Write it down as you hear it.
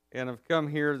and have come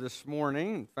here this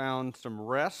morning and found some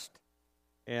rest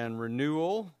and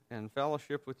renewal and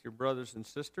fellowship with your brothers and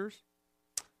sisters.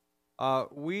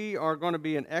 We are going to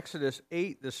be in Exodus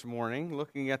 8 this morning,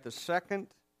 looking at the second,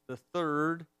 the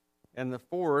third, and the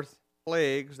fourth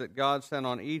plagues that God sent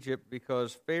on Egypt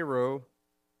because Pharaoh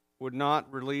would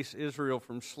not release Israel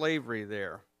from slavery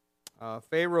there.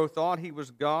 Pharaoh thought he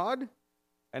was God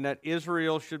and that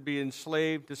Israel should be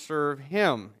enslaved to serve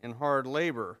him in hard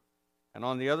labor. And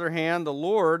on the other hand, the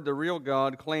Lord, the real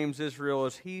God, claims Israel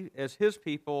as his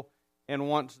people and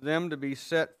wants them to be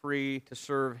set free to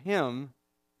serve him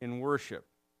in worship.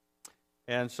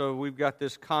 And so we've got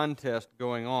this contest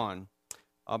going on.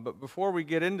 But before we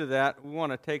get into that, we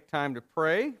want to take time to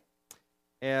pray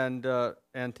and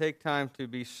take time to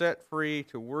be set free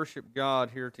to worship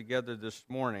God here together this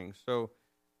morning. So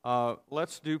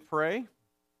let's pray.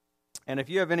 And if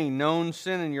you have any known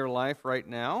sin in your life right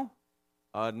now,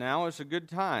 now is a good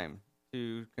time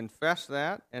to confess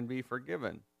that and be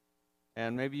forgiven.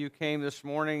 And maybe you came this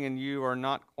morning and you are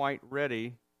not quite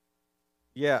ready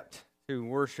yet to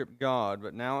worship God,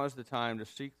 but now is the time to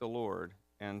seek the Lord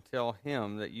and tell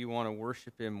him that you want to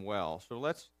worship him well. So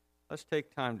let's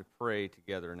take time to pray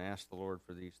together and ask the Lord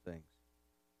for these things.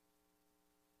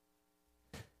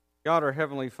 God, our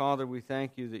Heavenly Father, we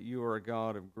thank you that you are a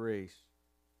God of grace,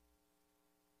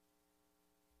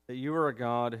 that you are a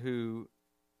God who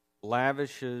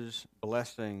lavishes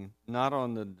blessing not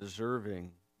on the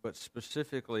deserving, but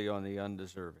specifically on the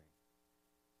undeserving.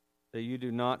 That you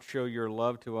do not show your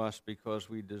love to us because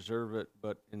we deserve it,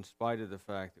 but in spite of the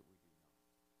fact that we do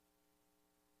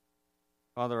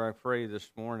not. Father, I pray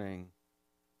this morning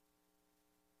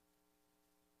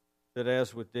that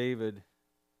as with David,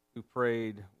 who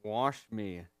prayed, "Wash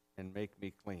me and make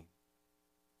me clean,"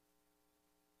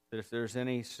 that if there's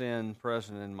any sin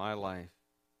present in my life,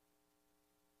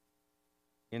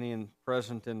 any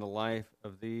present in the life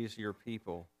of these your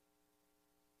people,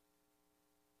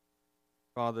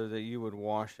 Father, that you would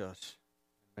wash us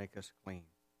and make us clean.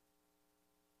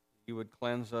 You would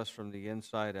cleanse us from the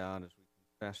inside out as we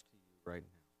confess to you right now.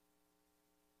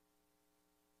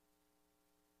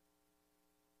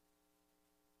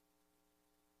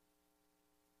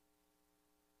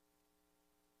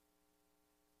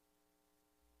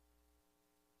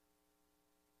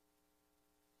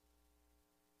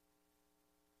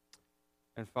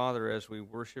 And Father, as we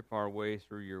worship our way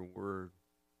through your word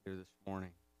here this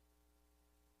morning,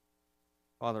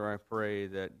 Father, I pray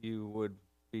that you would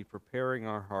be preparing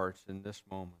our hearts in this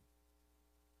moment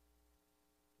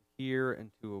to hear and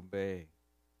to obey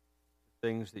the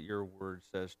things that your word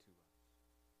says to us.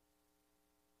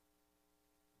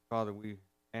 Father, we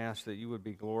ask that you would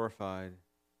be glorified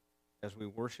as we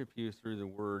worship you through the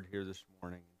word here this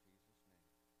morning. In Jesus'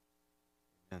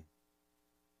 name, amen.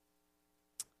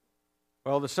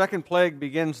 Well, the second plague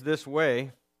begins this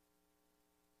way.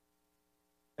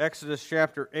 Exodus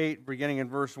chapter 8, beginning in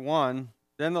verse 1.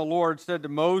 Then the Lord said to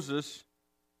Moses,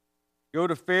 "Go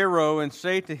to Pharaoh and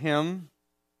say to him,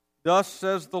 'Thus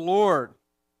says the Lord,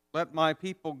 let my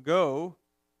people go,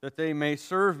 that they may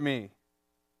serve me.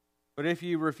 But if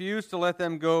you refuse to let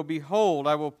them go, behold,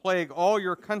 I will plague all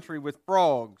your country with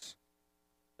frogs.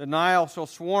 The Nile shall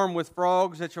swarm with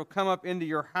frogs that shall come up into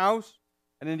your house,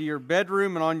 and into your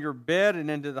bedroom, and on your bed, and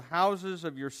into the houses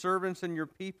of your servants and your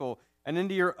people, and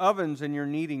into your ovens and your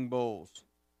kneading bowls.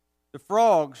 The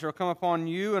frogs shall come upon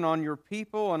you and on your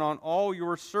people and on all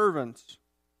your servants.'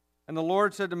 And the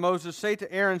Lord said to Moses, 'Say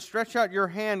to Aaron, stretch out your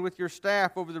hand with your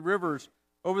staff over the rivers,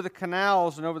 over the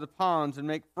canals, and over the ponds, and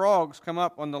make frogs come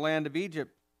up on the land of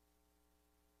Egypt.'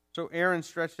 So Aaron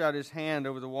stretched out his hand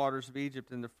over the waters of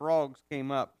Egypt, and the frogs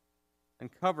came up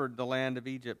and covered the land of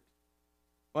Egypt.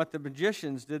 But the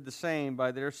magicians did the same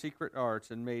by their secret arts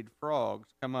and made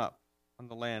frogs come up on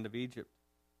the land of Egypt.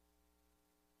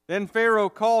 Then Pharaoh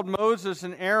called Moses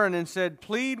and Aaron and said,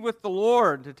 'Plead with the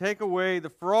Lord to take away the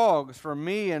frogs from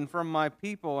me and from my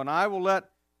people, and I will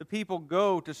let the people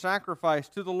go to sacrifice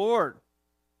to the Lord.'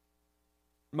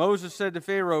 Moses said to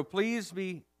Pharaoh, 'Please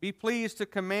be pleased to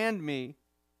command me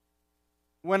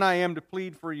when I am to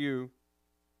plead for you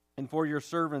and for your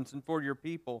servants and for your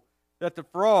people, that the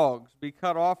frogs be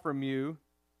cut off from you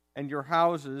and your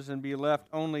houses and be left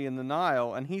only in the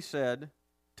Nile.' And he said,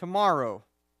 'Tomorrow.'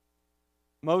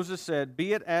 Moses said,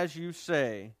 'Be it as you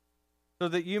say, so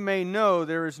that you may know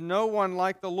there is no one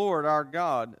like the Lord our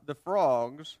God. The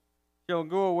frogs shall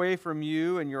go away from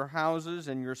you and your houses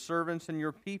and your servants and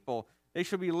your people. They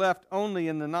shall be left only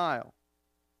in the Nile.'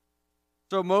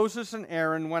 So Moses and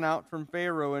Aaron went out from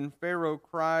Pharaoh, and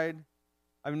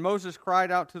Moses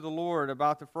cried out to the Lord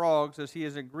about the frogs as he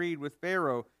has agreed with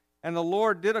Pharaoh. And the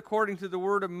Lord did according to the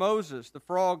word of Moses. The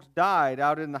frogs died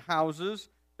out in the houses,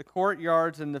 the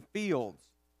courtyards, and the fields.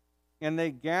 And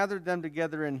they gathered them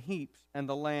together in heaps, and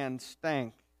the land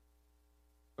stank.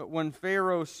 But when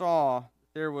Pharaoh saw that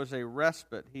there was a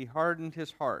respite, he hardened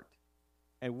his heart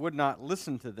and would not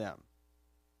listen to them,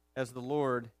 as the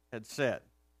Lord had said.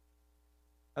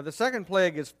 Now, the second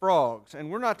plague is frogs,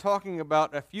 and we're not talking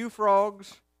about a few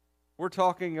frogs. We're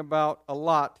talking about a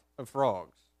lot of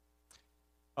frogs.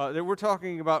 We're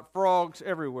talking about frogs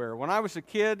everywhere. When I was a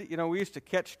kid, we used to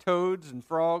catch toads and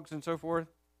frogs and so forth,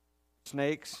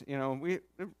 snakes.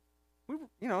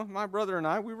 My brother and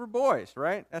I, we were boys,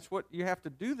 right? That's what you have to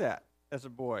do that as a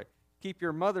boy. Keep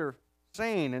your mother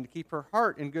sane and keep her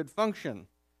heart in good function,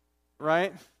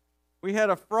 right? We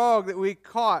had a frog that we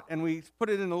caught, and we put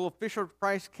it in a little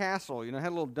Fisher-Price castle. Had a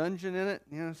little dungeon in it,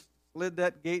 slid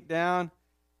that gate down.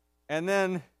 And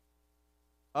then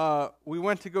we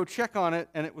went to go check on it,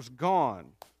 and it was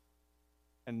gone.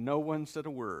 And no one said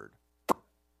a word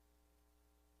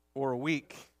for a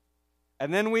week.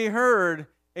 And then we heard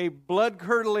a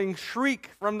blood-curdling shriek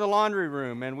from the laundry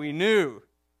room, and we knew,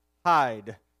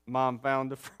 hide, Mom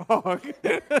found the frog.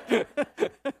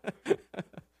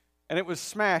 And it was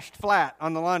smashed flat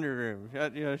on the laundry room.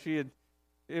 It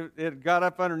had got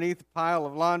up underneath a pile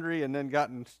of laundry and then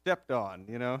gotten stepped on,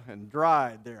 and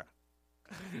dried there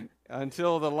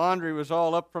until the laundry was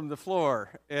all up from the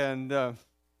floor. And,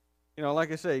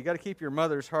 like I say, you got to keep your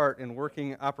mother's heart in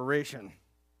working operation.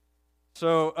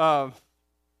 So,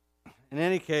 in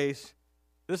any case,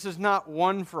 this is not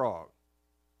one frog.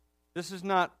 This is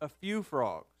not a few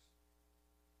frogs.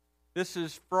 This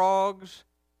is frogs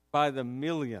by the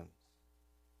millions.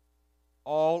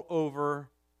 All over,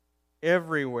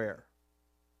 everywhere.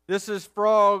 This is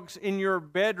frogs in your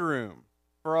bedroom,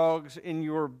 frogs in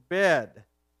your bed,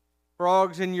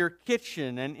 frogs in your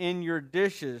kitchen and in your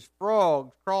dishes,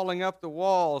 frogs crawling up the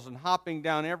walls and hopping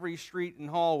down every street and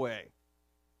hallway.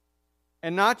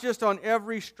 And not just on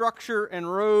every structure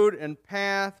and road and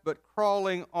path, but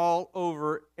crawling all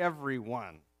over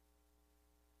everyone.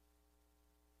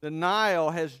 The Nile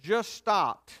has just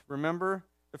stopped. Remember,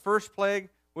 the first plague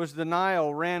was the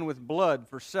Nile ran with blood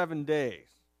for 7 days.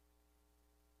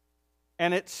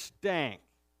 And it stank.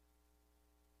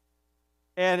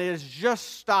 And it has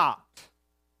just stopped.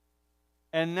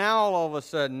 And now all of a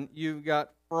sudden, you've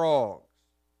got frogs.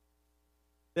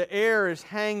 The air is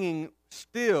hanging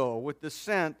still with the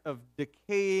scent of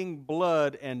decaying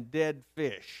blood and dead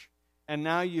fish. And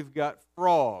now you've got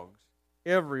frogs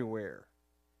everywhere.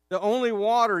 The only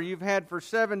water you've had for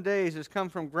 7 days has come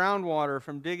from groundwater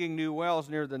from digging new wells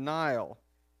near the Nile.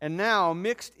 And now,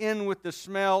 mixed in with the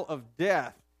smell of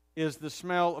death, is the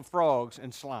smell of frogs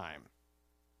and slime.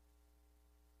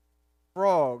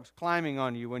 Frogs climbing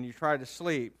on you when you try to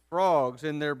sleep. Frogs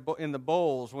in the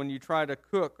bowls when you try to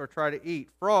cook or try to eat.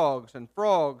 Frogs and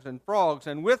frogs and frogs,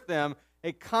 and with them,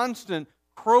 a constant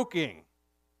croaking.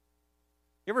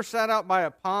 You ever sat out by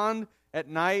a pond at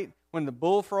night when the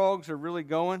bullfrogs are really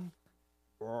going,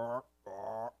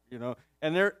 and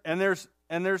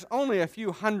there's only a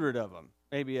few hundred of them,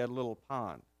 maybe at a little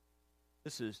pond.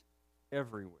 This is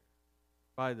everywhere,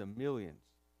 by the millions.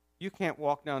 You can't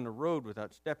walk down the road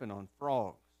without stepping on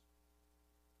frogs.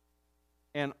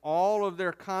 And all of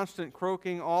their constant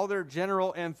croaking, all their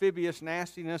general amphibious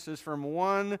nastiness is from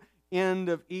one end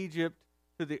of Egypt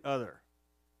to the other.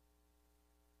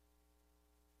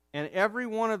 And every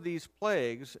one of these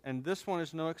plagues, and this one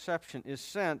is no exception, is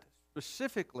sent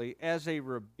specifically as a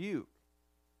rebuke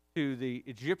to the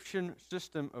Egyptian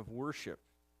system of worship.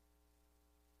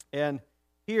 And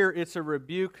here it's a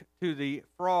rebuke to the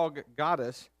frog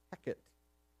goddess Heket.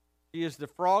 She is the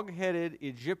frog-headed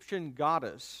Egyptian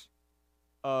goddess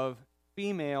of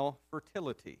female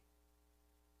fertility.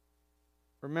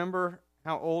 Remember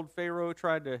how old Pharaoh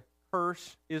tried to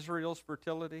curse Israel's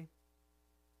fertility?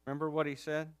 Remember what he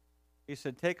said? He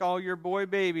said, take all your boy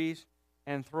babies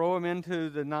and throw them into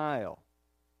the Nile.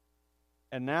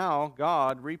 And now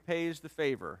God repays the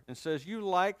favor and says, you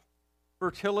like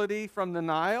fertility from the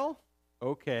Nile?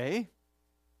 Okay.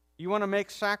 You want to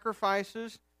make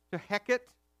sacrifices to Heket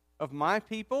of my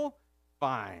people?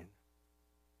 Fine.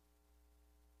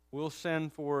 We'll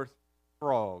send forth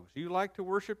frogs. You like to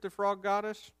worship the frog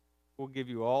goddess? We'll give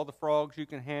you all the frogs you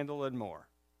can handle and more.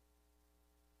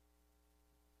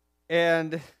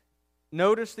 And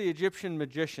notice the Egyptian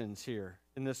magicians here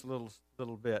in this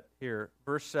little bit here.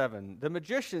 Verse 7. The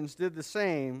magicians did the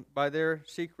same by their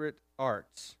secret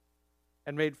arts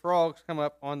and made frogs come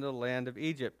up on the land of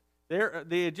Egypt.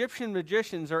 The Egyptian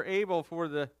magicians are able for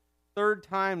the third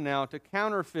time now to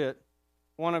counterfeit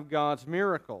one of God's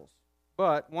miracles.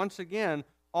 But once again,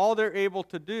 all they're able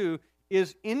to do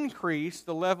is increase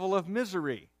the level of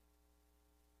misery.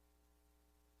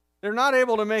 They're not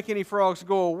able to make any frogs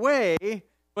go away,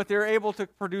 but they're able to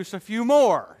produce a few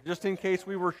more, just in case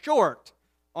we were short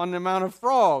on the amount of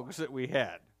frogs that we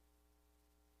had.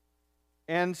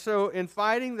 And so in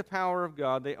fighting the power of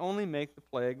God, they only make the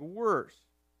plague worse.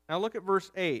 Now look at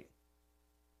verse 8.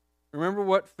 Remember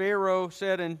what Pharaoh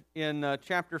said in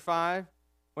chapter 5?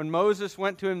 When Moses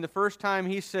went to him the first time,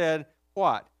 he said,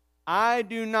 what? I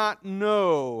do not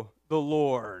know the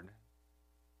Lord.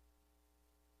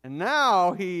 And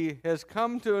now he has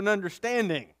come to an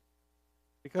understanding,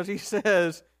 because he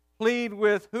says, plead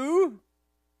with who?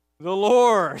 The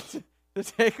Lord to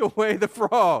take away the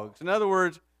frogs. In other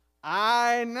words,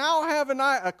 I now have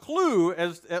a clue,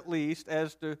 at least,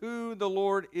 as to who the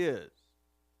Lord is.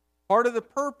 Part of the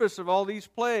purpose of all these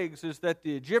plagues is that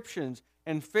the Egyptians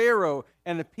and Pharaoh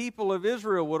and the people of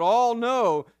Israel would all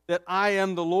know that I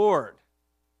am the Lord,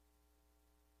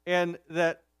 and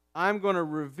that I'm going to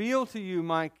reveal to you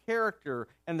my character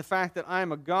and the fact that I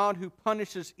am a God who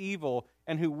punishes evil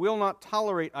and who will not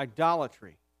tolerate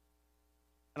idolatry.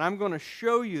 And I'm going to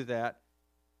show you that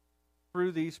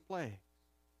through these plagues.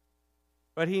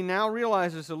 But he now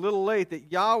realizes a little late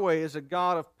that Yahweh is a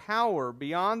God of power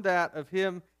beyond that of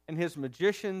him and his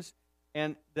magicians,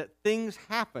 and that things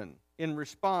happen in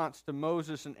response to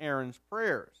Moses and Aaron's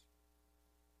prayers.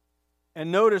 And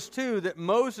notice, too, that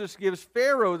Moses gives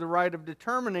Pharaoh the right of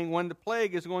determining when the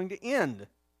plague is going to end.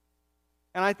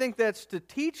 And I think that's to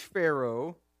teach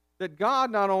Pharaoh that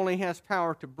God not only has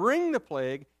power to bring the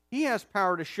plague, he has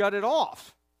power to shut it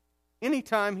off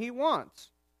anytime he wants.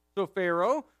 So,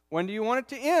 Pharaoh, when do you want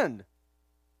it to end?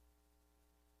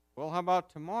 Well, how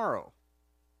about tomorrow?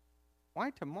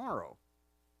 Why tomorrow?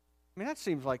 I mean, that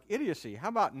seems like idiocy. How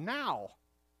about now?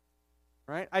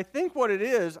 Right? I think what it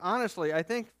is, honestly, I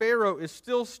think Pharaoh is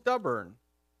still stubborn.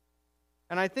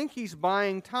 And I think he's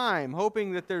buying time,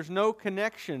 hoping that there's no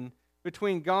connection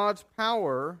between God's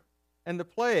power and the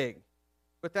plague.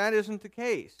 But that isn't the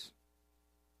case.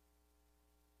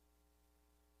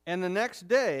 And the next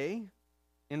day,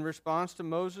 in response to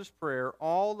Moses' prayer,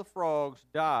 all the frogs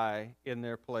die in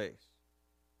their place.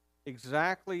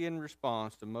 Exactly in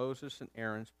response to Moses and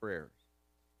Aaron's prayers.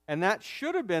 And that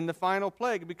should have been the final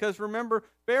plague, because remember,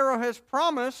 Pharaoh has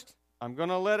promised, I'm going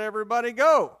to let everybody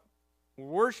go.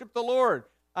 Worship the Lord.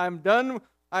 I'm done.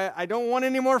 I don't want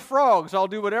any more frogs. I'll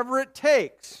do whatever it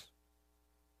takes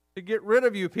to get rid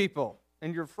of you people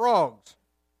and your frogs.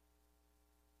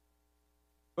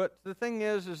 But the thing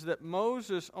is that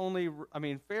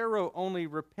Pharaoh only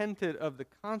repented of the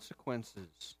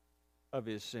consequences of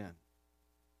his sin,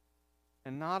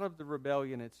 and not of the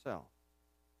rebellion itself.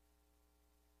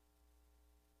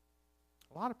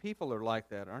 A lot of people are like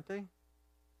that, aren't they?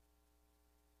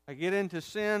 I get into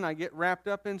sin, I get wrapped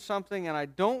up in something, and I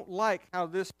don't like how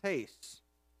this tastes.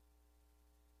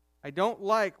 I don't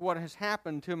like what has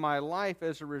happened to my life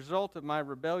as a result of my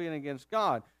rebellion against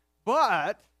God.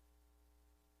 But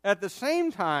at the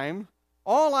same time,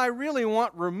 all I really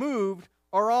want removed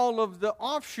are all of the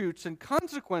offshoots and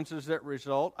consequences that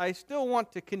result. I still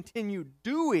want to continue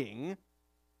doing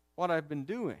what I've been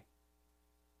doing.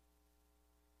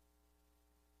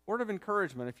 Word of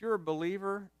encouragement, if you're a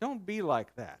believer, don't be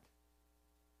like that.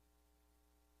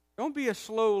 Don't be a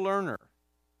slow learner.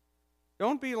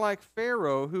 Don't be like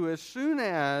Pharaoh, who as soon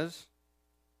as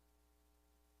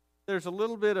there's a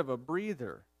little bit of a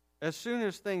breather, as soon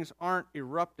as things aren't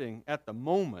erupting at the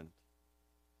moment,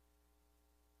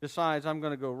 decides I'm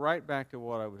going to go right back to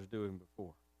what I was doing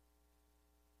before.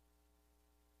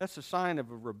 That's a sign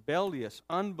of a rebellious,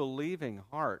 unbelieving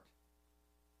heart,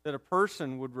 that a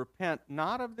person would repent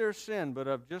not of their sin, but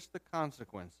of just the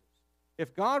consequences.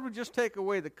 If God would just take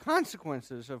away the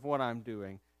consequences of what I'm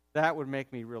doing, that would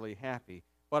make me really happy.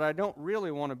 But I don't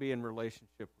really want to be in relationship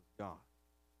with God.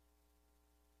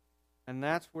 And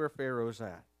that's where Pharaoh's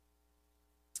at.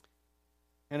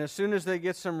 And as soon as they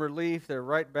get some relief, they're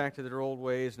right back to their old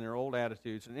ways and their old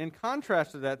attitudes. And in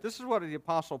contrast to that, this is what the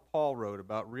Apostle Paul wrote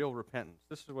about real repentance.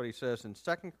 This is what he says in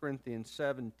 2 Corinthians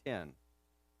 7:10.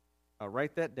 I'll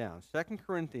write that down. 2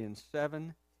 Corinthians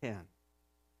 7:10.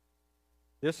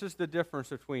 This is the difference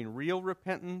between real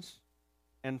repentance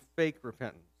and fake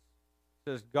repentance. It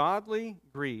says, godly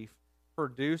grief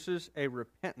produces a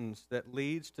repentance that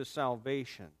leads to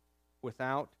salvation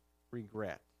without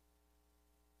regret,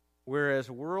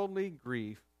 whereas worldly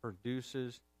grief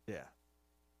produces death.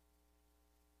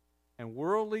 And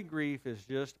worldly grief is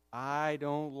just, I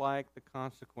don't like the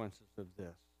consequences of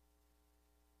this.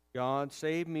 God,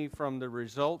 save me from the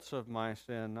results of my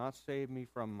sin, not save me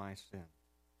from my sin.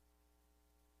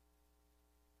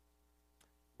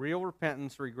 Real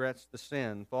repentance regrets the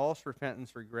sin. False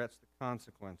repentance regrets the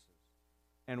consequences.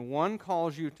 And one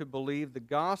calls you to believe the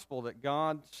gospel that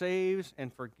God saves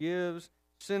and forgives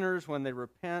sinners when they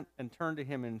repent and turn to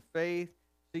Him in faith,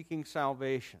 seeking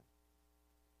salvation.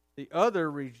 The other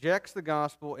rejects the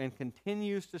gospel and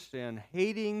continues to sin,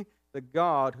 hating the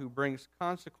God who brings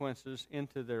consequences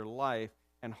into their life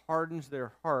and hardens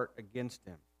their heart against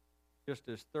Him, just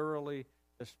as thoroughly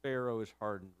as Pharaoh is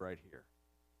hardened right here.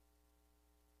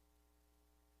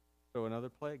 So another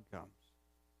plague comes.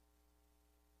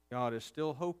 God is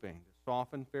still hoping to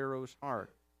soften Pharaoh's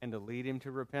heart and to lead him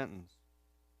to repentance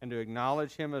and to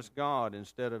acknowledge Him as God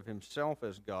instead of himself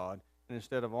as God, and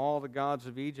instead of all the gods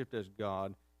of Egypt as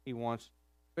God. He wants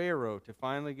Pharaoh to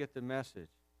finally get the message.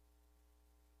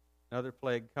 Another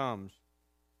plague comes,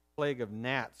 plague of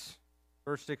gnats.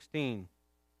 Verse 16.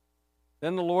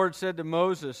 Then the Lord said to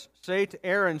Moses, "Say to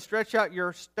Aaron, stretch out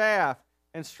your staff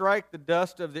and strike the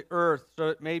dust of the earth, so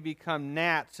it may become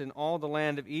gnats in all the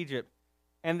land of Egypt."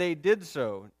 And they did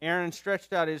so. Aaron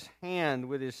stretched out his hand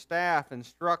with his staff and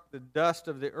struck the dust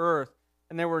of the earth,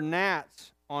 and there were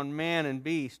gnats on man and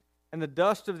beast. And the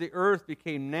dust of the earth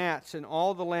became gnats in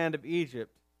all the land of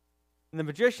Egypt. And the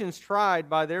magicians tried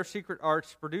by their secret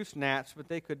arts to produce gnats, but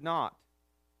they could not.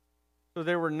 So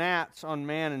there were gnats on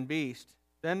man and beast.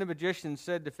 Then the magicians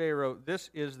said to Pharaoh, "This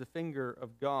is the finger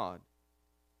of God."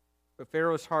 But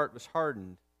Pharaoh's heart was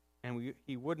hardened, and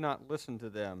he would not listen to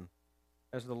them,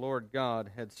 as the Lord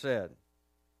God had said.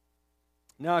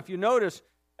 Now, if you notice,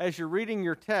 as you're reading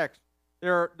your text,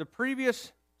 the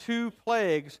previous two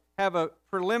plagues have a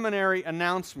preliminary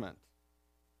announcement.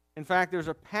 In fact, there's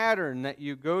a pattern that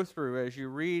you go through as you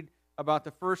read about the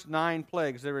first 9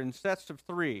 plagues. They're in sets of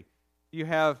 3. You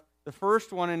have the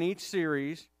first one in each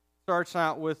series starts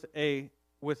out with an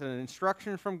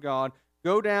instruction from God.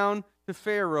 Go down to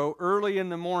Pharaoh early in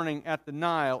the morning at the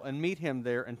Nile and meet him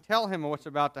there and tell him what's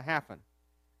about to happen.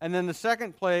 And then the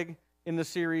second plague in the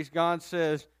series, God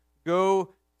says,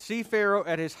 go see Pharaoh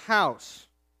at his house.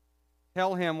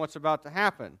 Tell him what's about to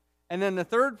happen. And then the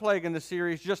third plague in the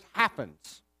series just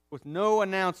happens with no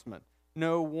announcement,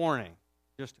 no warning,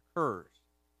 just occurs.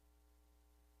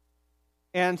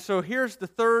 And so here's the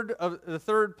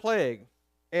third plague,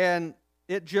 and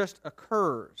it just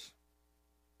occurs.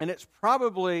 And it's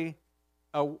probably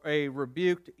a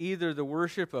rebuke to either the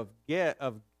worship of the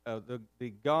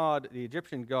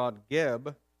Egyptian god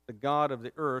Geb, the god of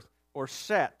the earth, or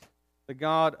Set, the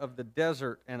god of the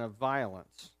desert and of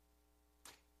violence.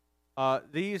 And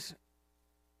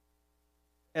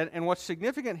what's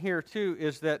significant here too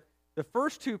is that the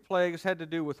first 2 plagues had to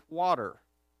do with water,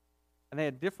 and they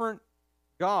had different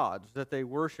gods that they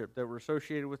worshipped that were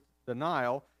associated with the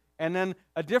Nile, and then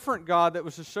a different god that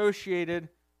was associated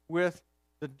with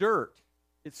the dirt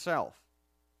itself.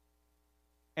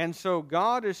 And so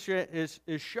God is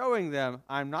showing them,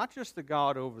 I'm not just the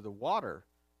God over the water,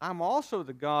 I'm also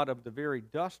the God of the very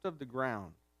dust of the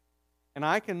ground. And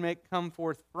I can make come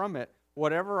forth from it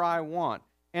whatever I want.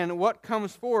 And what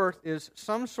comes forth is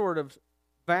some sort of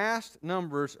vast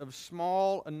numbers of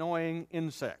small, annoying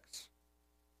insects.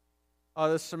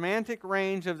 The semantic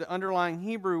range of the underlying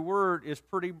Hebrew word is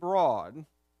pretty broad.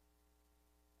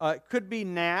 It could be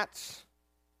gnats.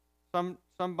 Some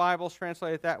Bibles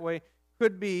translate it that way.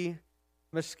 Could be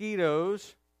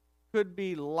mosquitoes. Could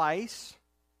be lice.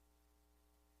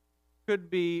 Could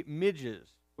be midges,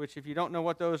 which if you don't know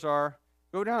what those are,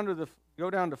 go down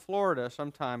to Florida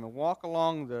sometime and walk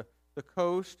along the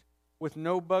coast with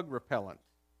no bug repellent,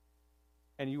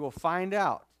 and you will find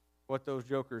out what those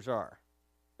jokers are.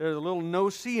 They're the little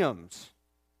no-see-ums,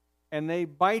 and they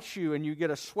bite you, and you get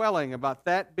a swelling about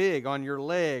that big on your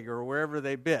leg or wherever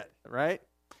they bit, right?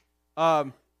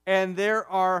 And there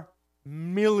are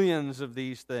millions of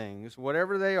these things,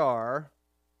 whatever they are,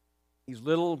 these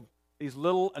little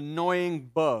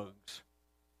annoying bugs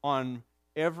on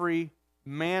every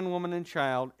man, woman, and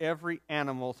child, every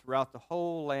animal throughout the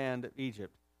whole land of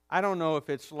Egypt. I don't know if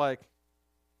it's like,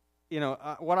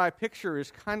 what I picture is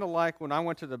kind of like when I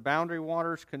went to the Boundary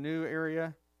Waters canoe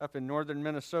area up in northern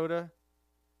Minnesota.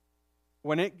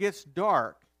 When it gets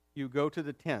dark, you go to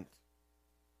the tent.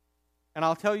 And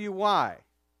I'll tell you why.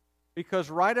 Because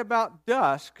right about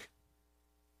dusk,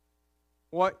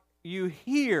 what you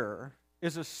hear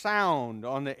is a sound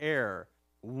on the air.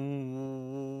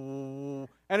 And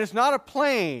it's not a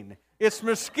plane, it's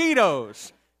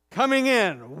mosquitoes coming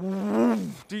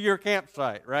in to your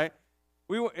campsite, right?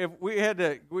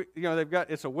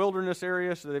 It's a wilderness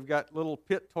area, so they've got little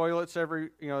pit toilets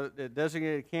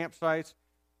designated campsites.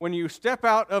 When you step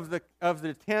out of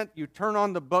the tent, you turn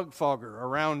on the bug fogger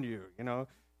around you,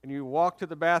 and you walk to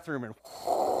the bathroom, and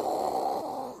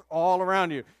all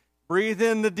around you. Breathe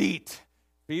in the DEET.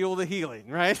 Feel the healing,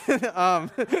 right?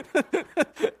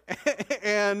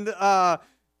 And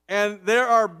there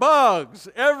are bugs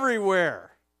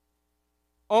everywhere.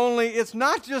 Only it's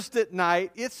not just at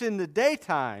night, it's in the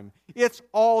daytime. It's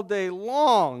all day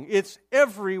long. It's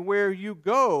everywhere you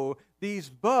go. These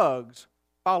bugs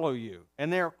follow you,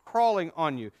 and they're crawling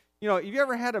on you. You know, have you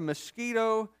ever had a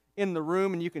mosquito in the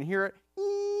room and you can hear it?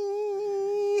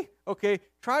 Okay,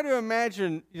 try to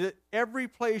imagine that every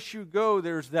place you go,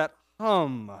 there's that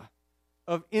hum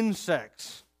of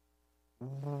insects.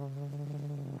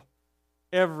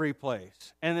 Every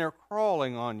place. And they're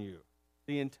crawling on you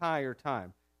the entire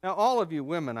time. Now, all of you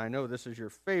women, I know this is your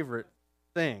favorite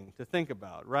thing to think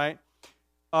about, right?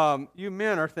 You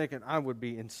men are thinking, I would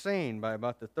be insane by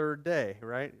about the third day,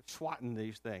 right? Swatting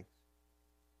these things.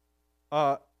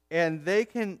 And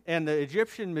the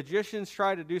Egyptian magicians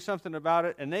try to do something about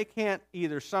it, and they can't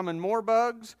either summon more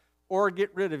bugs or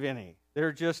get rid of any.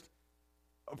 They're just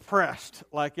oppressed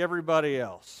like everybody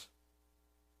else.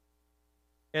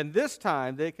 And this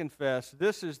time they confess,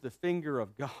 this is the finger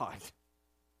of God.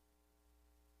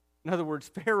 In other words,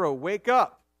 Pharaoh, wake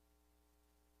up.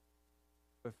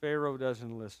 But Pharaoh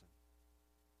doesn't listen.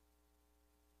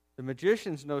 The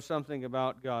magicians know something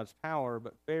about God's power,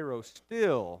 but Pharaoh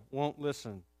still won't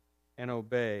listen and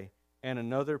obey, and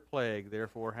another plague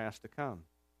therefore has to come.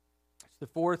 It's the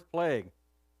fourth plague,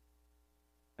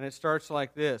 and it starts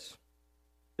like this.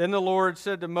 Then the Lord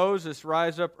said to Moses,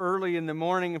 rise up early in the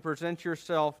morning and present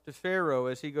yourself to Pharaoh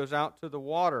as he goes out to the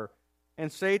water,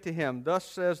 and say to him, thus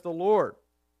says the Lord,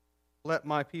 let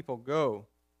my people go,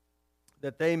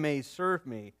 that they may serve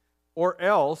me. Or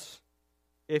else,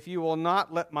 if you will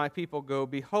not let my people go,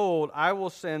 behold, I will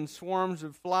send swarms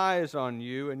of flies on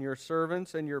you and your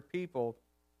servants and your people,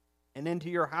 and into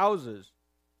your houses.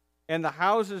 And the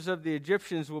houses of the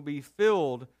Egyptians will be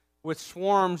filled with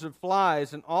swarms of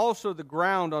flies, and also the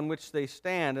ground on which they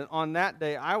stand. And on that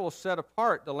day I will set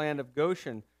apart the land of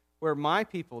Goshen, where my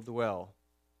people dwell,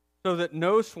 so that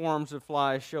no swarms of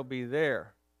flies shall be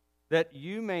there, that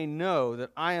you may know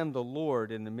that I am the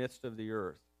Lord in the midst of the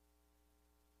earth.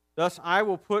 Thus I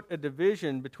will put a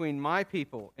division between my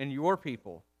people and your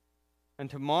people, and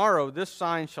tomorrow this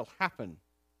sign shall happen.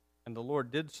 And the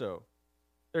Lord did so.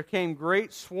 There came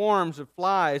great swarms of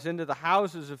flies into the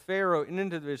houses of Pharaoh and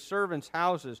into his servants'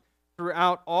 houses.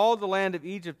 Throughout all the land of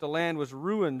Egypt, the land was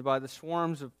ruined by the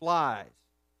swarms of flies.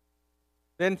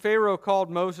 Then Pharaoh called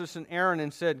Moses and Aaron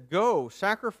and said, go,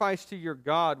 sacrifice to your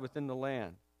God within the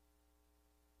land.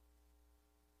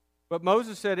 But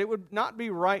Moses said, it would not be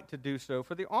right to do so,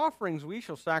 for the offerings we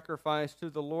shall sacrifice to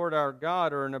the Lord our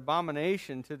God are an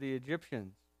abomination to the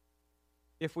Egyptians.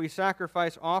 If we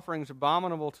sacrifice offerings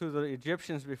abominable to the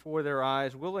Egyptians before their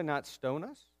eyes, will they not stone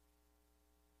us?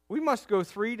 We must go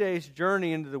 3 days'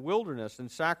 journey into the wilderness and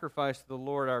sacrifice to the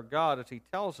Lord our God, as he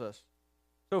tells us.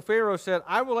 So Pharaoh said,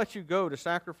 I will let you go to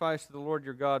sacrifice to the Lord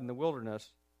your God in the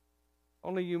wilderness.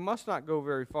 Only you must not go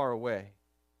very far away.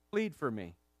 Plead for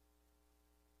me.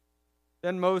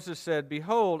 Then Moses said,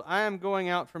 behold, I am going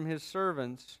out from his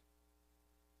servants.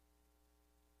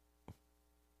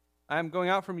 I am going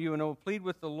out from you, and I will plead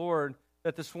with the Lord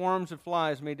that the swarms of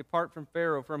flies may depart from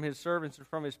Pharaoh, from his servants, and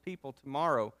from his people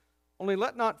tomorrow. Only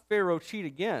let not Pharaoh cheat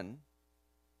again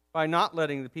by not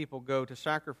letting the people go to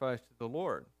sacrifice to the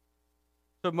Lord.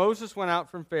 So Moses went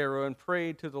out from Pharaoh and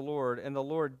prayed to the Lord, and the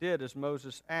Lord did as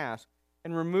Moses asked,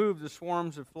 and removed the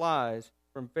swarms of flies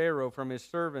from Pharaoh, from his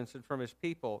servants, and from his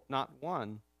people. Not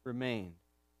one remained.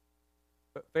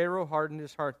 But Pharaoh hardened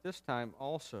his heart this time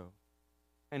also,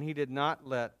 and he did not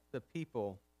let the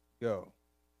people go.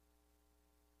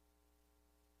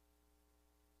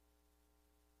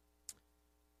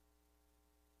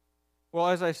 Well,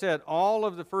 as I said, all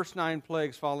of the first 9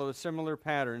 plagues follow a similar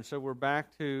pattern, so we're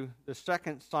back to the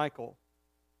second cycle.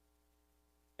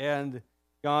 And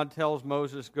God tells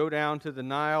Moses, go down to the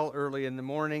Nile early in the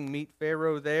morning, meet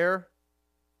Pharaoh there,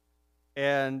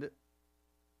 and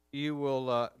you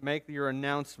will make your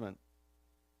announcement.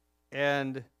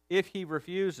 And if he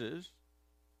refuses,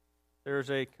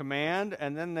 there's a command,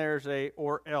 and then there's a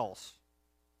or else.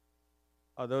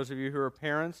 Those of you who are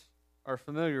parents are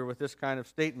familiar with this kind of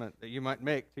statement that you might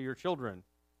make to your children.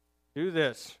 Do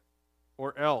this,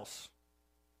 or else.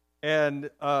 And,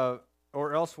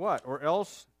 or else what? Or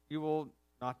else you will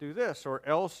not do this, or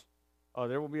else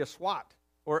there will be a swat,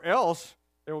 or else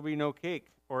there will be no cake,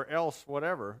 or else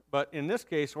whatever. But in this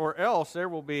case, or else there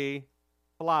will be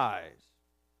flies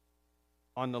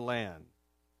on the land.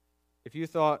 If you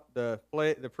thought the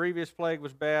previous plague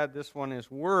was bad, this one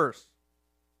is worse.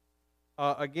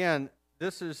 Again,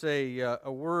 this is a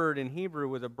word in Hebrew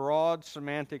with a broad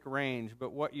semantic range,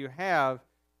 but what you have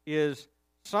is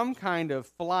some kind of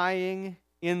flying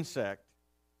insect.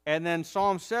 And then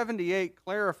Psalm 78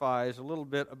 clarifies a little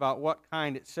bit about what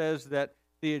kind. It says that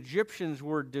the Egyptians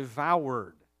were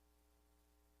devoured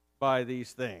by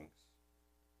these things.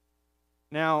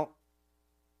 Now,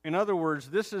 in other words,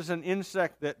 this is an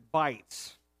insect that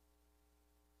bites.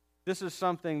 This is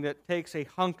something that takes a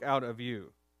hunk out of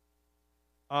you.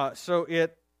 So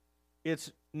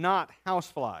it's not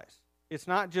houseflies. It's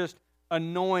not just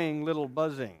annoying little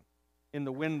buzzing in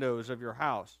the windows of your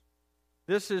house.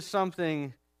 This is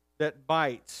something that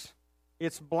bites.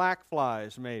 It's black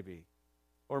flies, maybe.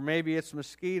 Or maybe it's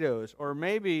mosquitoes. Or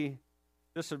maybe,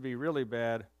 this would be really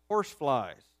bad, horse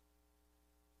flies.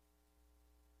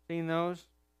 Seen those?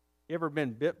 You ever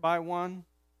been bit by one?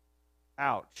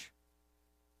 Ouch.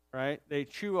 Right? They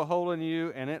chew a hole in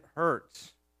you and it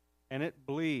hurts. And it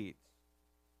bleeds.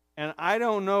 And I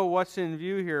don't know what's in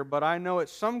view here, but I know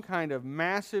it's some kind of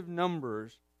massive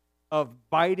numbers of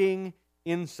biting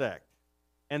insect.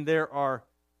 And they're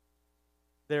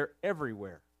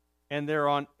everywhere. And they're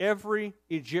on every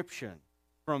Egyptian,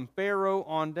 from Pharaoh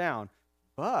on down.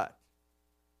 But,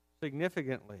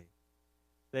 significantly,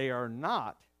 they are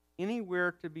not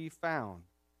anywhere to be found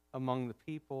among the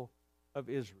people of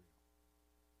Israel.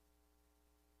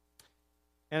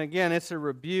 And again, it's a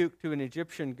rebuke to an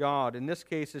Egyptian god. In this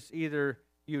case, it's either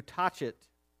Utachet,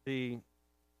 the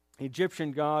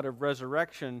Egyptian god of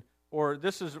resurrection, or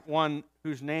this is one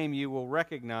whose name you will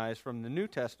recognize from the New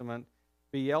Testament,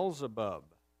 Beelzebub,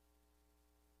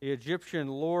 the Egyptian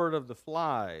lord of the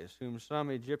flies, whom some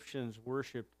Egyptians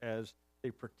worshipped as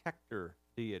the protector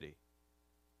deity.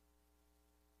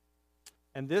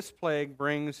 And this plague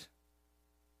brings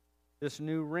this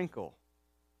new wrinkle,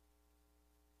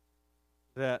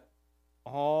 that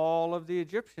all of the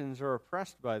Egyptians are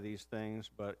oppressed by these things,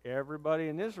 but everybody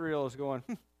in Israel is going,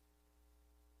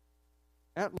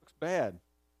 that looks bad.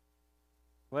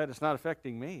 Glad it's not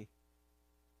affecting me.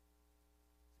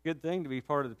 It's a good thing to be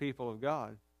part of the people of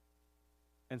God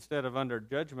instead of under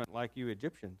judgment like you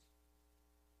Egyptians.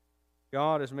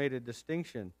 God has made a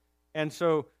distinction. And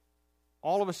so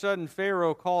all of a sudden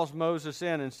Pharaoh calls Moses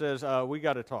in and says, we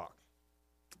got to talk.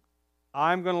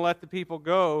 I'm going to let the people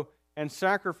go and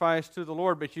sacrifice to the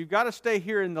Lord, but you've got to stay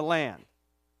here in the land.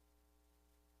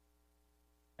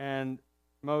 And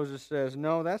Moses says,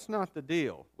 no, that's not the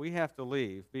deal. We have to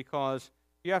leave, because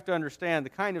you have to understand the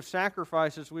kind of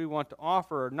sacrifices we want to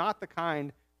offer are not the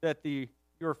kind that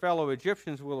your fellow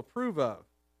Egyptians will approve of.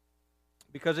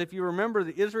 Because if you remember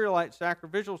the Israelite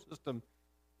sacrificial system,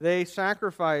 they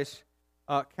sacrifice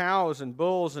cows and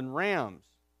bulls and rams.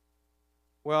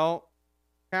 Well,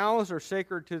 cows are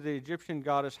sacred to the Egyptian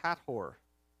goddess Hathor.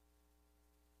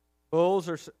 Bulls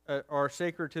are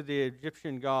sacred to the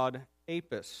Egyptian god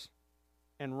Apis,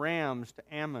 and rams to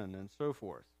Ammon, and so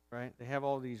forth. Right? They have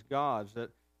all these gods that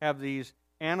have these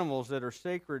animals that are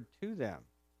sacred to them.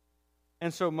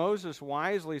 And so Moses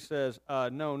wisely says,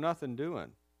 no, nothing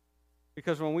doing.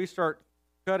 Because when we start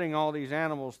cutting all these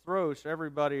animals' throats,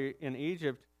 everybody in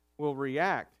Egypt will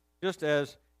react. Just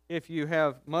as if you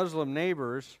have Muslim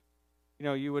neighbors,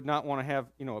 you would not want to have,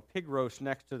 a pig roast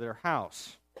next to their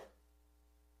house.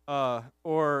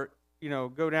 Or,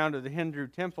 go down to the Hindu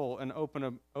temple and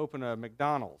open a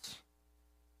McDonald's.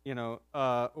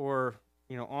 Or,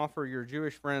 offer your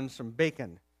Jewish friends some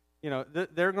bacon.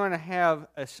 They're going to have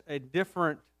a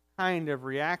different kind of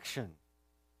reaction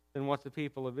than what the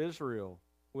people of Israel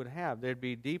would have. They'd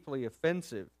be deeply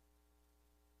offensive.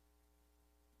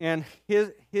 And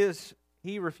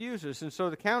he refuses. And so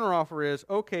the counteroffer is,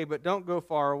 okay, but don't go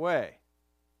far away.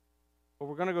 But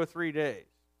we're going to go 3 days.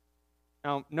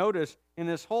 Now, notice, in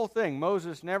this whole thing,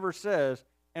 Moses never says,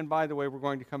 and by the way, we're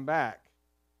going to come back.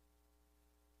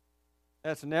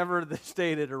 That's never the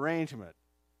stated arrangement.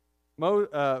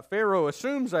 Pharaoh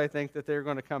assumes, I think, that they're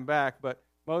going to come back, but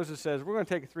Moses says, we're going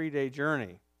to take a 3-day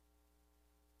journey.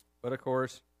 But, of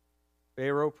course,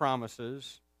 Pharaoh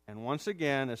promises, and once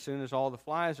again, as soon as all the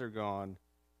flies are gone,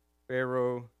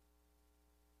 Pharaoh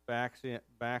backs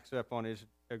up on his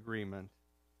agreement.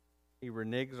 He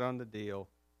reneges on the deal,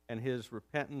 and his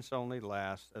repentance only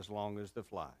lasts as long as the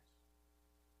flies.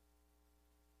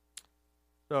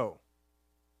 So,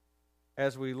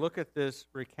 as we look at this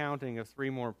recounting of 3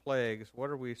 more plagues,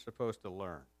 what are we supposed to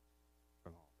learn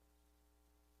from all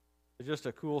this? Is it just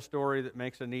a cool story that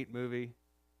makes a neat movie?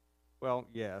 Well,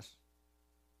 yes.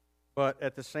 But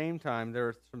at the same time, there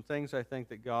are some things I think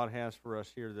that God has for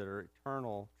us here that are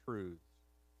eternal truths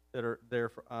that are there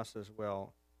for us as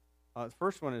well. The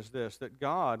first one is this, that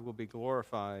God will be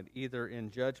glorified either in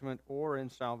judgment or in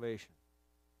salvation.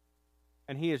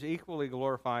 And he is equally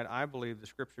glorified, I believe the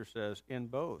Scripture says, in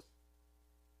both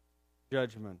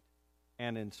judgment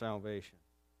and in salvation.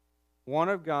 One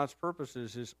of God's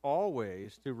purposes is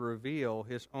always to reveal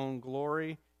his own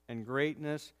glory and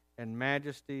greatness and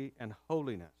majesty and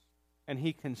holiness. And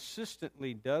he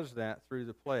consistently does that through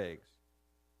the plagues.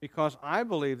 Because I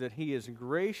believe that he is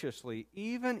graciously,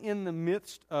 even in the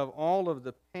midst of all of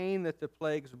the pain that the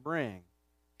plagues bring,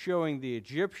 showing the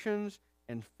Egyptians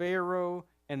and Pharaoh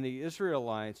and the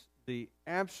Israelites the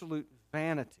absolute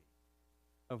vanity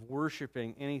of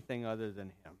worshiping anything other than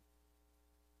him.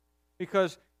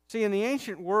 Because, see, in the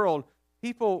ancient world,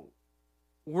 people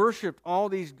worshipped all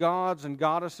these gods and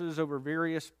goddesses over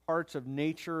various parts of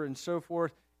nature and so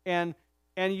forth. And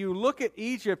you look at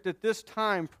Egypt at this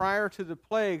time prior to the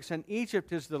plagues, and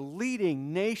Egypt is the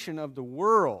leading nation of the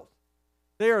world.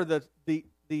 They are the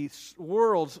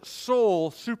world's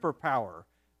sole superpower.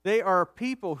 They are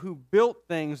people who built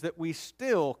things that we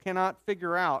still cannot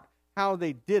figure out how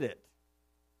they did it.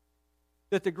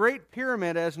 That the Great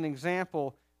Pyramid, as an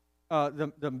example,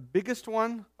 the biggest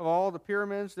one of all the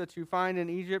pyramids that you find in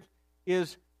Egypt,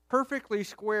 is perfectly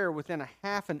square within a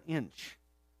half an inch.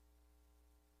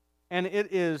 And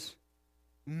it is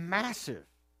massive.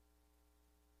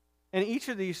 And each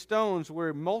of these stones were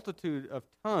a multitude of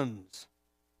tons.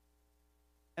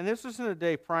 And this was in a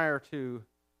day prior to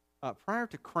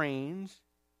cranes,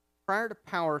 prior to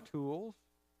power tools,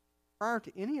 prior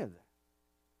to any of that.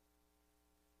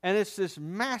 And it's this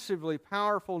massively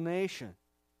powerful nation.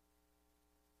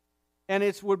 And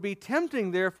it would be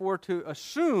tempting, therefore, to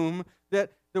assume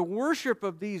that the worship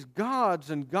of these gods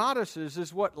and goddesses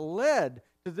is what led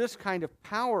to this kind of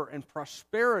power and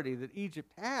prosperity that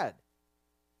Egypt had.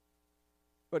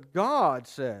 But God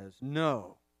says,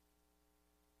 no.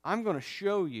 I'm going to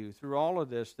show you through all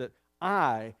of this that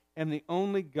I am the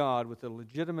only God with a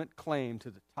legitimate claim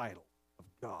to the title of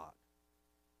God.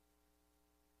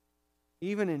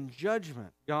 Even in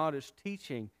judgment, God is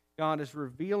teaching, God is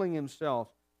revealing himself,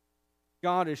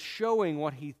 God is showing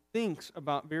what he thinks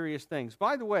about various things.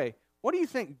 By the way, what do you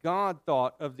think God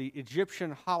thought of the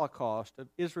Egyptian Holocaust of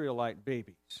Israelite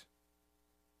babies?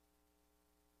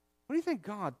 What do you think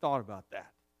God thought about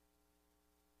that?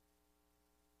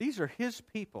 These are his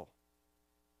people.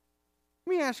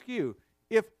 Let me ask you,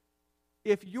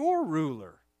 if your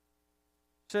ruler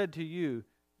said to you,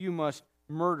 you must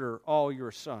murder all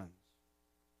your sons,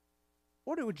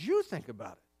 what would you think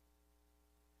about it?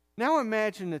 Now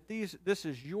imagine that this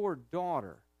is your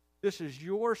daughter, this is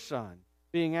your son,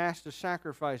 being asked to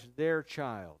sacrifice their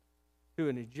child to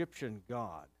an Egyptian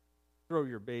god. Throw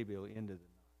your baby into the Nile.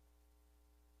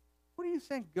 What do you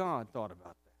think God thought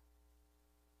about that?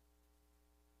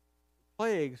 The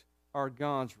plagues are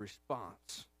God's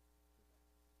response.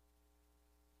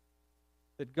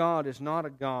 That God is not a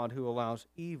God who allows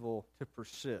evil to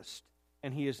persist.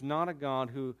 And he is not a God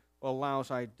who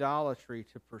allows idolatry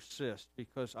to persist,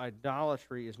 because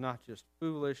idolatry is not just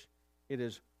foolish, it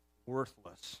is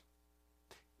worthless.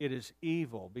 It is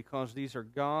evil, because these are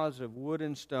gods of wood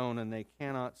and stone and they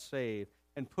cannot save.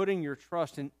 And putting your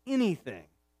trust in anything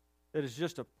that is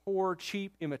just a poor,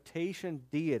 cheap imitation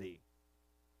deity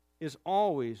is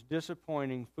always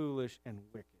disappointing, foolish, and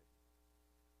wicked.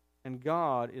 And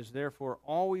God is therefore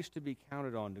always to be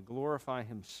counted on to glorify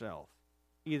himself,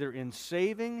 either in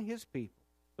saving his people,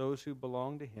 those who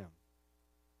belong to him,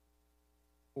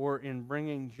 or in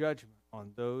bringing judgment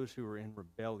on those who are in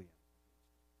rebellion.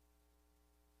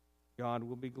 God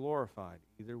will be glorified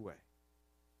either way.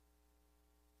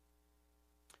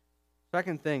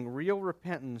 Second thing, real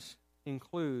repentance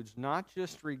includes not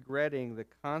just regretting the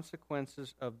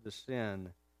consequences of the sin,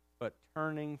 but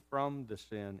turning from the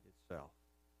sin itself.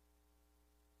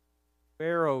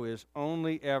 Pharaoh is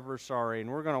only ever sorry, and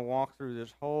we're going to walk through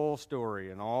this whole story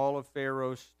and all of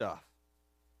Pharaoh's stuff.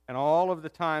 And all of the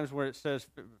times where it says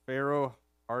Pharaoh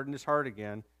hardened his heart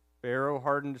again, Pharaoh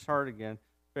hardened his heart again,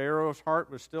 Pharaoh's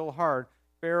heart was still hard.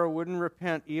 Pharaoh wouldn't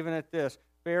repent even at this.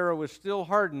 Pharaoh was still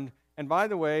hardened. And by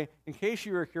the way, in case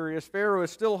you were curious, Pharaoh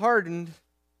is still hardened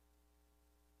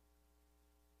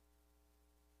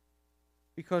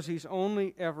because he's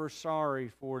only ever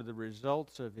sorry for the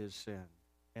results of his sin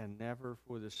and never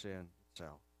for the sin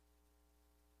itself.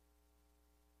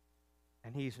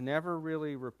 And he's never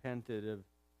really repented of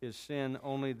his sin,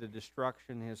 only the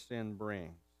destruction his sin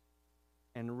brings.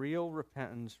 And real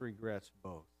repentance regrets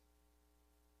both.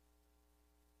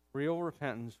 Real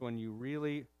repentance when you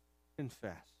really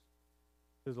confess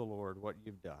to the Lord what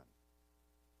you've done.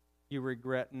 You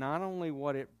regret not only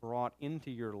what it brought into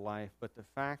your life, but the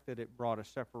fact that it brought a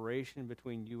separation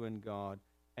between you and God,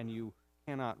 and you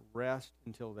cannot rest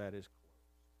until that is closed.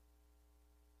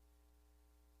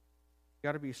 You've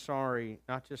got to be sorry,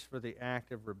 not just for the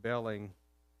act of rebelling,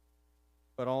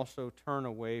 but also turn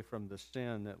away from the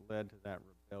sin that led to that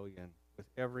rebellion with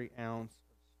every ounce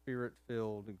of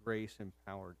Spirit-filled,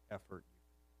 grace-empowered effort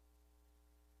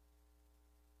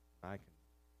I can.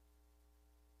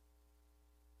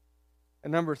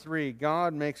 And number 3,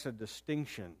 God makes a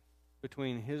distinction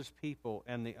between His people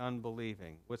and the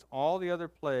unbelieving, with all the other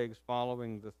plagues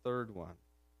following the third one.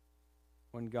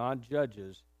 When God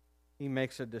judges, He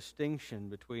makes a distinction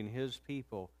between His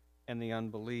people and the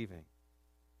unbelieving.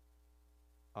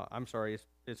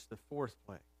 It's the fourth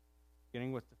plague,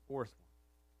 beginning with the fourth one.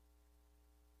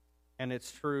 And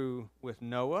it's true with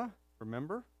Noah,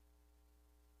 remember?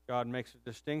 God makes a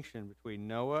distinction between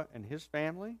Noah and his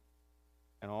family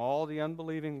and all the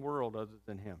unbelieving world other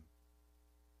than him.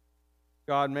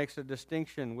 God makes a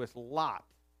distinction with Lot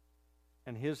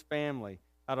and his family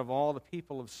out of all the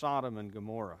people of Sodom and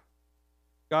Gomorrah.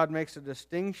 God makes a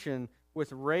distinction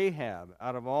with Rahab.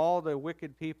 Out of all the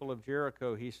wicked people of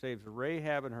Jericho, He saves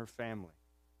Rahab and her family.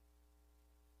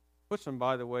 Puts them,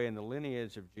 by the way, in the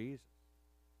lineage of Jesus.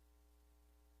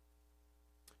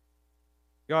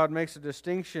 God makes a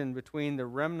distinction between the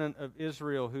remnant of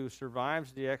Israel who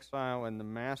survives the exile and the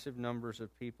massive numbers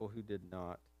of people who did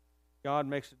not. God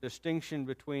makes a distinction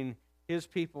between His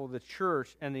people, the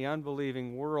church, and the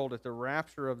unbelieving world at the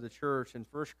rapture of the church in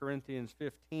 1 Corinthians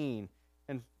 15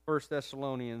 and 1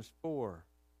 Thessalonians 4.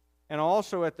 And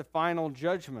also at the final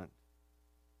judgment.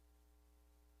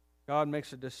 God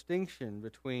makes a distinction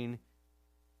between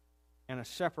and a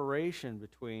separation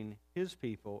between His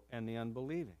people and the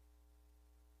unbelieving.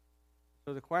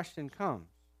 So the question comes,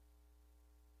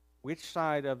 which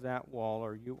side of that wall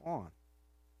are you on?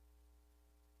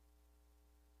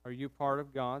 Are you part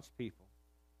of God's people,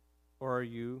 or are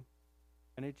you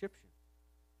an Egyptian?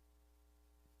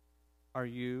 Are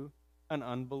you an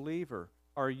unbeliever?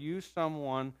 Are you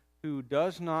someone who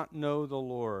does not know the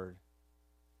Lord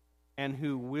and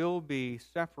who will be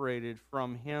separated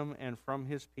from Him and from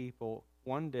His people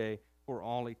one day for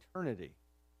all eternity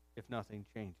if nothing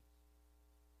changes?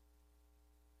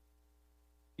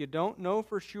 You don't know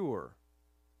for sure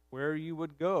where you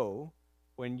would go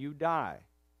when you die.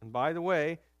 And by the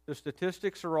way, the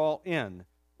statistics are all in.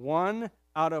 1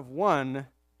 out of 1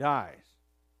 dies.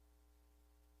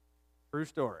 True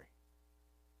story.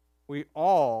 We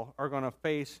all are going to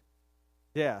face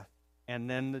death and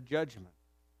then the judgment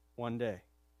one day.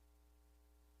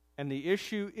 And the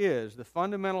issue is, the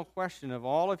fundamental question of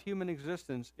all of human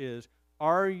existence is,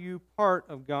 are you part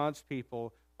of God's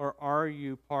people or are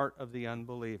you part of the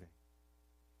unbelieving?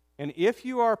 And if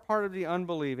you are part of the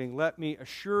unbelieving, let me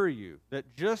assure you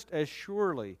that just as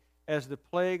surely as the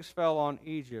plagues fell on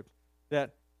Egypt,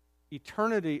 that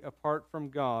eternity apart from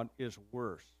God is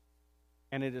worse.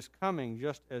 And it is coming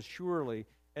just as surely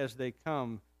as they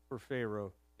come for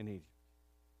Pharaoh in Egypt.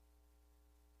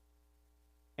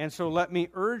 And so let me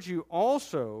urge you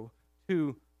also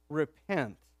to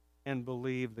repent and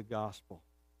believe the gospel.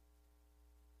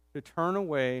 To turn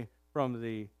away from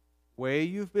the way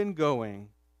you've been going,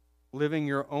 living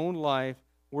your own life,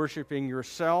 worshiping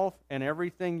yourself and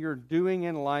everything you're doing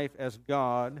in life as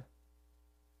God,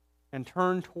 and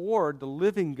turn toward the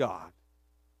living God.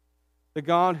 The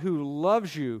God who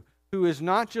loves you, who is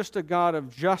not just a God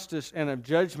of justice and of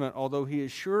judgment, although He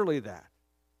is surely that,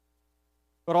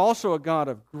 but also a God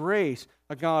of grace,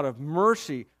 a God of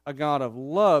mercy, a God of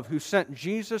love, who sent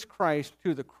Jesus Christ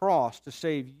to the cross to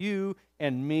save you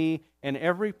and me and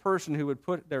every person who would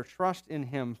put their trust in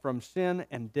Him from sin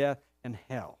and death and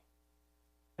hell.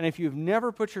 And if you've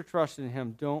never put your trust in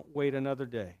Him, don't wait another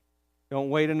day. Don't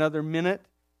wait another minute.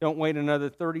 Don't wait another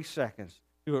 30 seconds.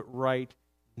 Do it right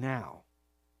now.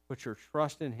 Put your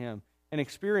trust in Him and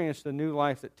experience the new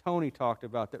life that Tony talked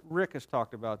about, that Rick has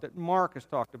talked about, that Mark has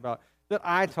talked about, that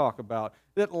I talk about,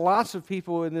 that lots of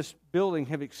people in this building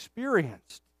have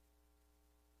experienced.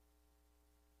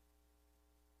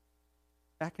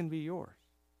 That can be yours.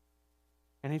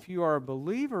 And if you are a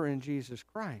believer in Jesus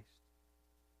Christ,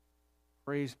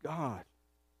 praise God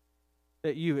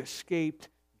that you escaped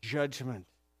judgment,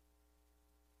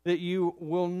 that you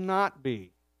will not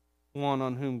be one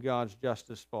on whom God's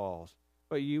justice falls,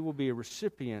 but you will be a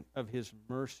recipient of His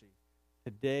mercy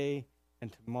today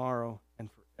and tomorrow and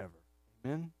forever.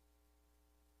 Amen?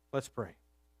 Let's pray.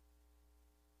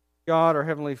 God, our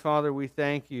Heavenly Father, we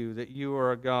thank You that You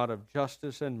are a God of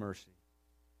justice and mercy,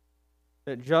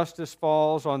 that justice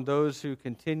falls on those who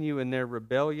continue in their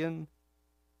rebellion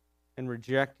and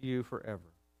reject You forever,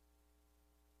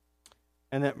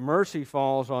 and that mercy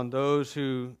falls on those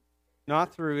who,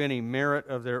 not through any merit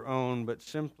of their own, but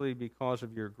simply because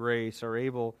of Your grace, are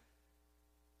able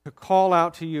to call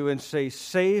out to you and say,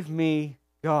 "Save me,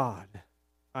 God.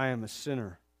 I am a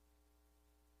sinner,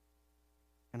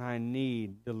 and I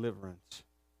need deliverance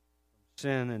from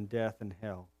sin and death and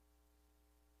hell.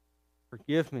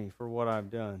 Forgive me for what I've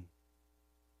done.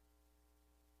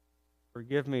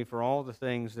 Forgive me for all the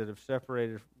things that have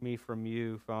separated me from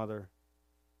you, Father.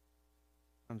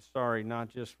 I'm sorry, not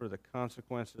just for the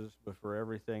consequences, but for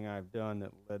everything I've done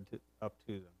that led up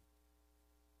to them.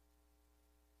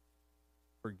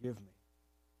 Forgive me.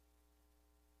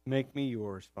 Make me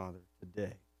yours, Father,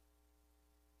 today.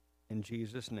 In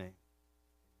Jesus' name.